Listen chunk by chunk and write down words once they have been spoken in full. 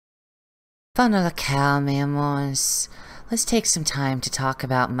Fana la cow, mi amores. Let's take some time to talk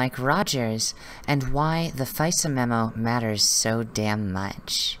about Mike Rogers and why the FISA memo matters so damn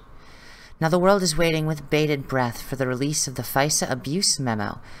much. Now, the world is waiting with bated breath for the release of the FISA abuse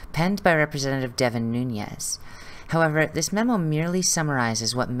memo penned by Representative Devin Nunes. However, this memo merely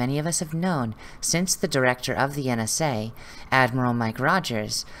summarizes what many of us have known since the director of the NSA, Admiral Mike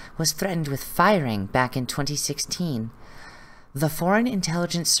Rogers, was threatened with firing back in 2016. The Foreign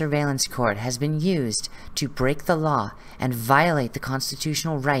Intelligence Surveillance Court has been used to break the law and violate the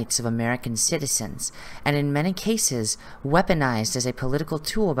constitutional rights of American citizens, and in many cases weaponized as a political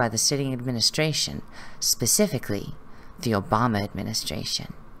tool by the sitting administration, specifically the Obama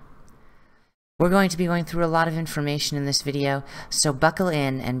administration. We're going to be going through a lot of information in this video, so buckle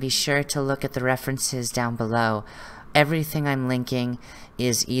in and be sure to look at the references down below. Everything I'm linking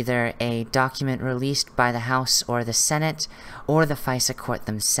is either a document released by the House or the Senate or the FISA Court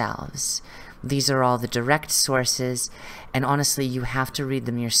themselves. These are all the direct sources, and honestly, you have to read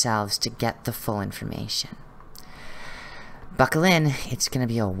them yourselves to get the full information. Buckle in, it's gonna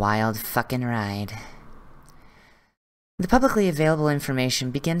be a wild fucking ride. The publicly available information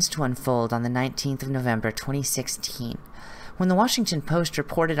begins to unfold on the 19th of November 2016, when the Washington Post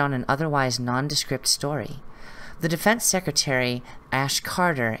reported on an otherwise nondescript story. The Defense Secretary, Ash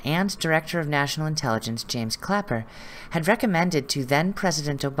Carter, and Director of National Intelligence, James Clapper, had recommended to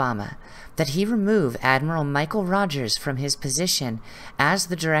then-President Obama that he remove Admiral Michael Rogers from his position as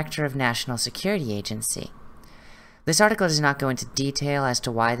the Director of National Security Agency. This article does not go into detail as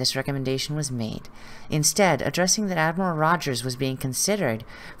to why this recommendation was made, instead addressing that Admiral Rogers was being considered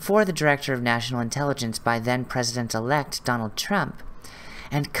for the Director of National Intelligence by then-President-elect Donald Trump,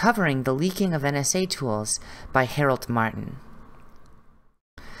 and covering the leaking of NSA tools by Harold Martin.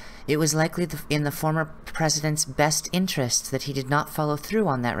 It was likely in the former president's best interest that he did not follow through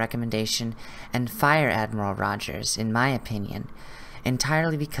on that recommendation and fire Admiral Rogers, in my opinion,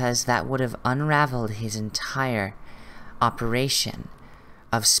 entirely because that would have unraveled his entire operation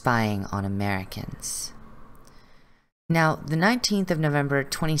of spying on Americans. Now, the 19th of November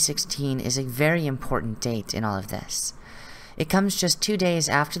 2016 is a very important date in all of this. It comes just 2 days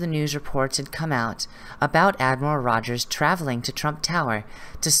after the news reports had come out about Admiral Rogers traveling to Trump Tower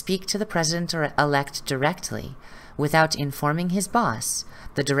to speak to the president-elect directly, without informing his boss,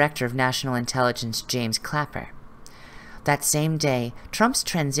 the Director of National Intelligence, James Clapper. That same day, Trump's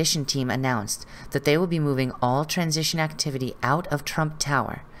transition team announced that they will be moving all transition activity out of Trump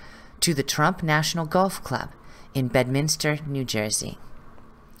Tower to the Trump National Golf Club in Bedminster, New Jersey.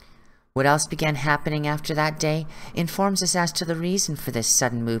 What else began happening after that day informs us as to the reason for this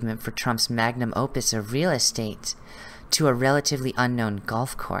sudden movement for Trump's magnum opus of real estate to a relatively unknown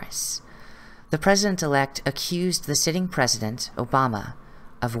golf course. The president-elect accused the sitting president, Obama,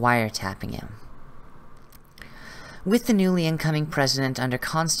 of wiretapping him. With the newly incoming president under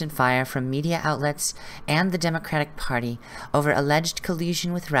constant fire from media outlets and the Democratic Party over alleged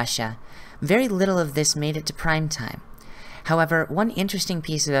collusion with Russia, very little of this made it to prime time. However, one interesting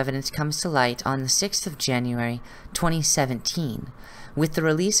piece of evidence comes to light on the 6th of January 2017, with the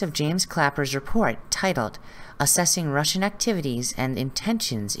release of James Clapper's report titled Assessing Russian Activities and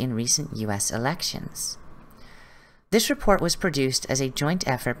Intentions in Recent U.S. Elections. This report was produced as a joint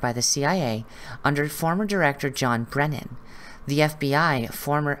effort by the CIA under former Director John Brennan, the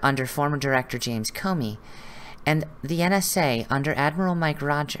FBI under former Director James Comey, and the NSA under Admiral Mike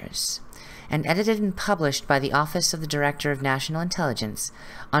Rogers, and edited and published by the Office of the Director of National Intelligence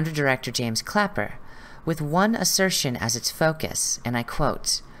under Director James Clapper, with one assertion as its focus, and I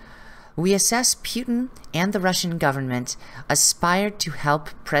quote, "We assess Putin and the Russian government aspired to help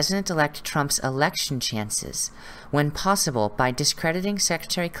President-elect Trump's election chances when possible by discrediting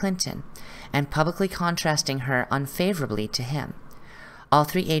Secretary Clinton and publicly contrasting her unfavorably to him. All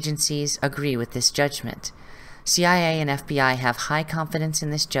three agencies agree with this judgment. CIA and FBI have high confidence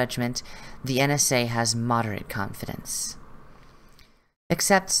in this judgment. The NSA has moderate confidence."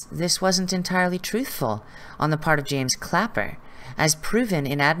 Except this wasn't entirely truthful on the part of James Clapper, as proven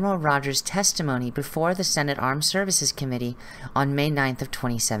in Admiral Rogers' testimony before the Senate Armed Services Committee on May 9th of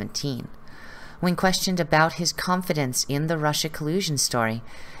 2017. When questioned about his confidence in the Russia collusion story,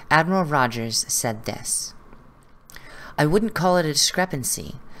 Admiral Rogers said this, "I wouldn't call it a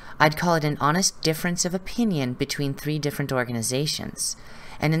discrepancy. I'd call it an honest difference of opinion between three different organizations,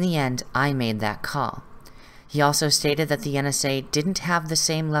 and in the end, I made that call." He also stated that the NSA didn't have the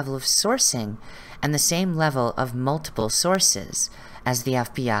same level of sourcing and the same level of multiple sources as the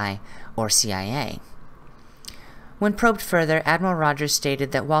FBI or CIA. When probed further, Admiral Rogers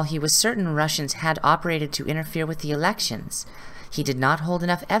stated that while he was certain Russians had operated to interfere with the elections, he did not hold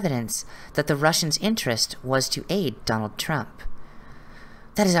enough evidence that the Russians' interest was to aid Donald Trump.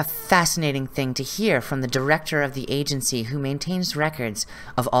 That is a fascinating thing to hear from the director of the agency who maintains records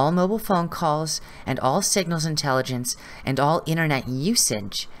of all mobile phone calls and all signals intelligence and all internet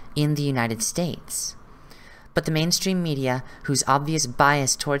usage in the United States. But the mainstream media, whose obvious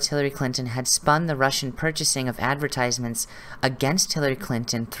bias towards Hillary Clinton had spun the Russian purchasing of advertisements against Hillary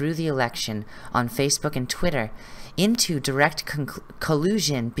Clinton through the election on Facebook and Twitter into direct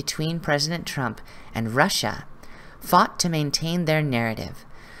collusion between President Trump and Russia, fought to maintain their narrative,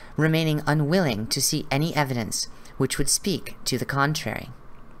 remaining unwilling to see any evidence which would speak to the contrary.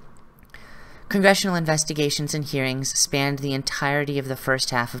 Congressional investigations and hearings spanned the entirety of the first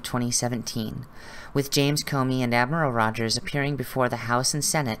half of 2017, with James Comey and Admiral Rogers appearing before the House and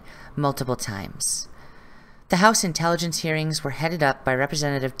Senate multiple times. The House intelligence hearings were headed up by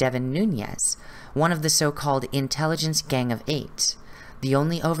Representative Devin Nunes, one of the so-called Intelligence Gang of Eight, the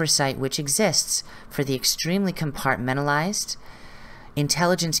only oversight which exists for the extremely compartmentalized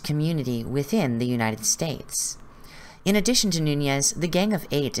intelligence community within the United States. In addition to Nunes, the Gang of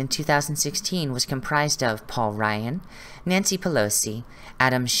Eight in 2016 was comprised of Paul Ryan, Nancy Pelosi,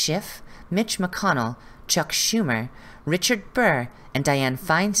 Adam Schiff, Mitch McConnell, Chuck Schumer, Richard Burr, and Dianne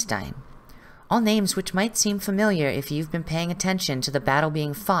Feinstein. All names which might seem familiar if you've been paying attention to the battle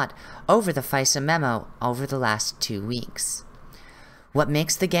being fought over the FISA memo over the last 2 weeks. What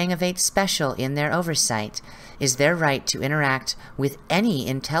makes the Gang of Eight special in their oversight is their right to interact with any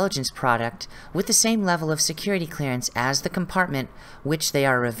intelligence product with the same level of security clearance as the compartment which they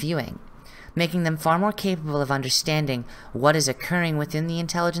are reviewing, making them far more capable of understanding what is occurring within the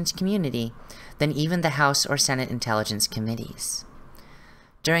intelligence community than even the House or Senate intelligence committees.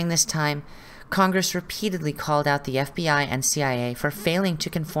 During this time, Congress repeatedly called out the FBI and CIA for failing to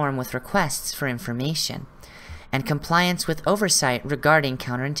conform with requests for information and compliance with oversight regarding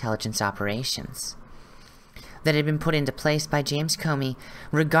counterintelligence operations that had been put into place by James Comey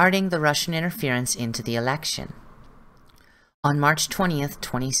regarding the Russian interference into the election. On March 20th,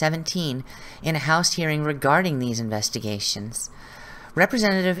 2017, in a House hearing regarding these investigations,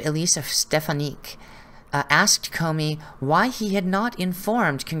 Representative Elisa Stefanik asked Comey why he had not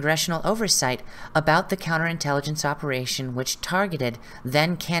informed congressional oversight about the counterintelligence operation which targeted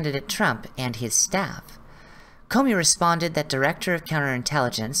then-candidate Trump and his staff. Comey responded that Director of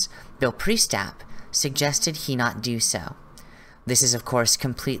Counterintelligence, Bill Priestap, suggested he not do so. This is, of course,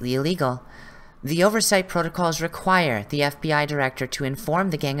 completely illegal. The oversight protocols require the FBI director to inform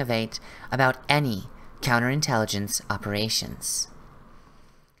the Gang of Eight about any counterintelligence operations.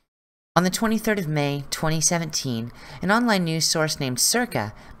 On the 23rd of May, 2017, an online news source named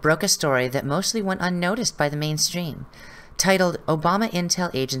Circa broke a story that mostly went unnoticed by the mainstream, titled "Obama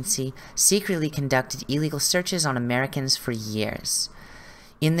Intel Agency Secretly Conducted Illegal Searches on Americans for Years."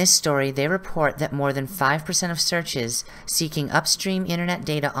 In this story, they report that more than 5% of searches seeking upstream internet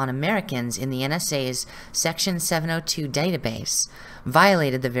data on Americans in the NSA's Section 702 database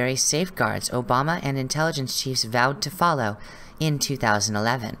violated the very safeguards Obama and intelligence chiefs vowed to follow in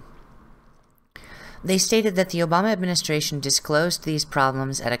 2011. They stated that the Obama administration disclosed these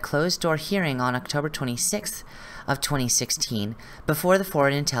problems at a closed-door hearing on October 26th of 2016 before the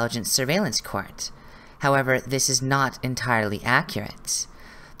Foreign Intelligence Surveillance Court. However, this is not entirely accurate.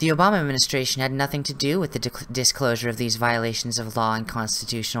 The Obama administration had nothing to do with the disclosure of these violations of law and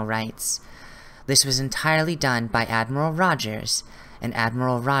constitutional rights. This was entirely done by Admiral Rogers, and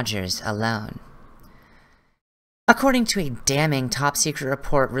Admiral Rogers alone. According to a damning top-secret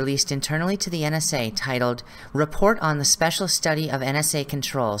report released internally to the NSA titled "Report on the Special Study of NSA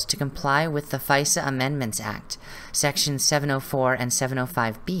Controls to Comply with the FISA Amendments Act, Sections 704 and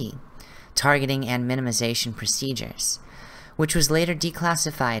 705B, Targeting and Minimization Procedures," which was later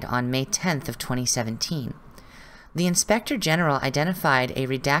declassified on May 10th of 2017, the Inspector General identified a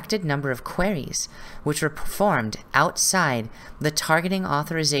redacted number of queries which were performed outside the targeting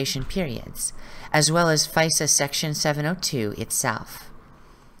authorization periods, as well as FISA Section 702 itself.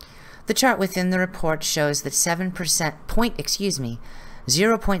 The chart within the report shows that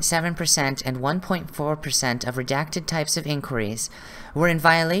 0.7% and 1.4% of redacted types of inquiries were in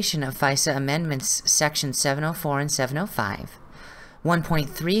violation of FISA Amendments Section 704 and 705,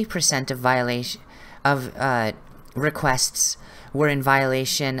 1.3% of requests were in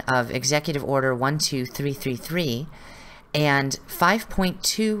violation of Executive Order 12333, and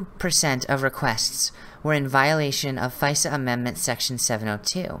 5.2% of requests were in violation of FISA Amendment Section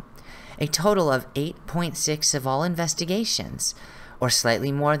 702. A total of 8.6 of all investigations, or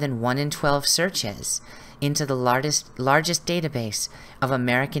slightly more than 1 in 12 searches, into the largest database of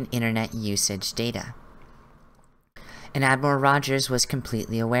American Internet usage data. and Admiral Rogers was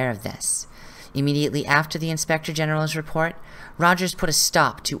completely aware of this. Immediately after the Inspector General's report, Rogers put a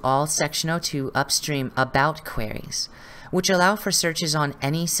stop to all Section 02 upstream about queries, which allow for searches on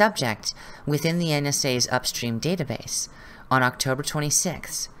any subject within the NSA's upstream database, on October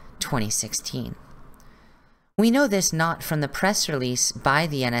 26, 2016. We know this not from the press release by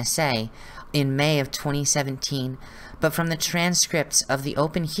the NSA in May of 2017, but from the transcripts of the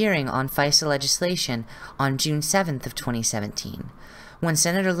open hearing on FISA legislation on June 7th of 2017, when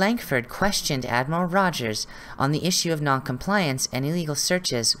Senator Lankford questioned Admiral Rogers on the issue of noncompliance and illegal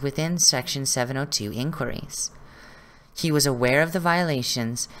searches within Section 702 inquiries. He was aware of the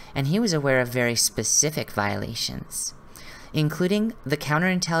violations, and he was aware of very specific violations, including the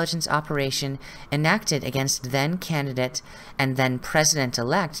counterintelligence operation enacted against then-candidate and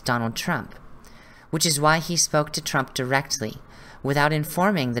then-president-elect Donald Trump, which is why he spoke to Trump directly, without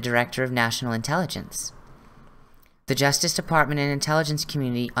informing the Director of National Intelligence. The Justice Department and intelligence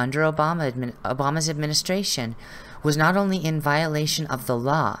community under Obama's administration was not only in violation of the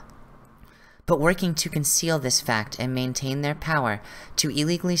law, but working to conceal this fact and maintain their power to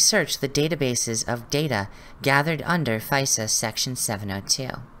illegally search the databases of data gathered under FISA Section 702.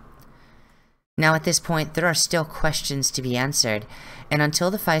 Now at this point, there are still questions to be answered, and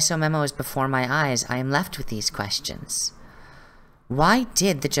until the FISA memo is before my eyes, I am left with these questions. Why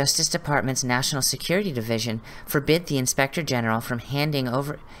did the Justice Department's National Security Division forbid the Inspector General from having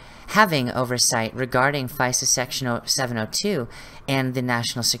oversight regarding FISA Section 702 and the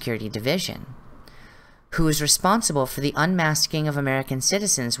National Security Division? Who is responsible for the unmasking of American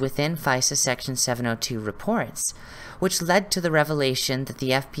citizens within FISA Section 702 reports, which led to the revelation that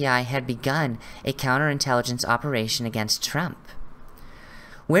the FBI had begun a counterintelligence operation against Trump?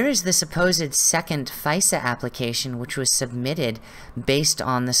 Where is the supposed second FISA application which was submitted based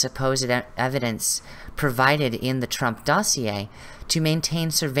on the supposed evidence provided in the Trump dossier to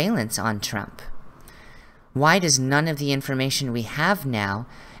maintain surveillance on Trump? Why does none of the information we have now,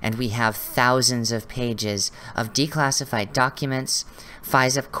 and we have thousands of pages of declassified documents,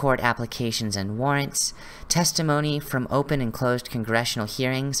 FISA court applications and warrants, testimony from open and closed congressional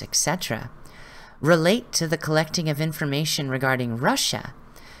hearings, etc., relate to the collecting of information regarding Russia,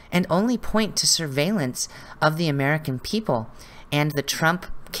 and only point to surveillance of the American people and the Trump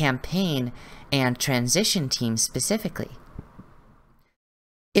campaign and transition team specifically?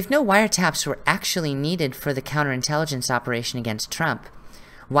 If no wiretaps were actually needed for the counterintelligence operation against Trump,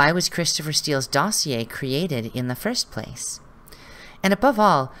 why was Christopher Steele's dossier created in the first place? And above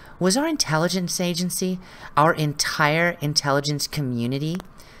all, was our intelligence agency, our entire intelligence community,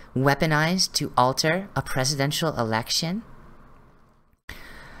 weaponized to alter a presidential election?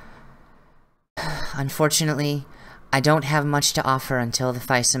 Unfortunately, I don't have much to offer until the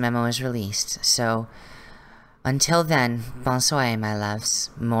FISA memo is released, so until then, bonsoir, my loves.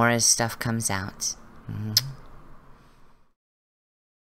 More as stuff comes out.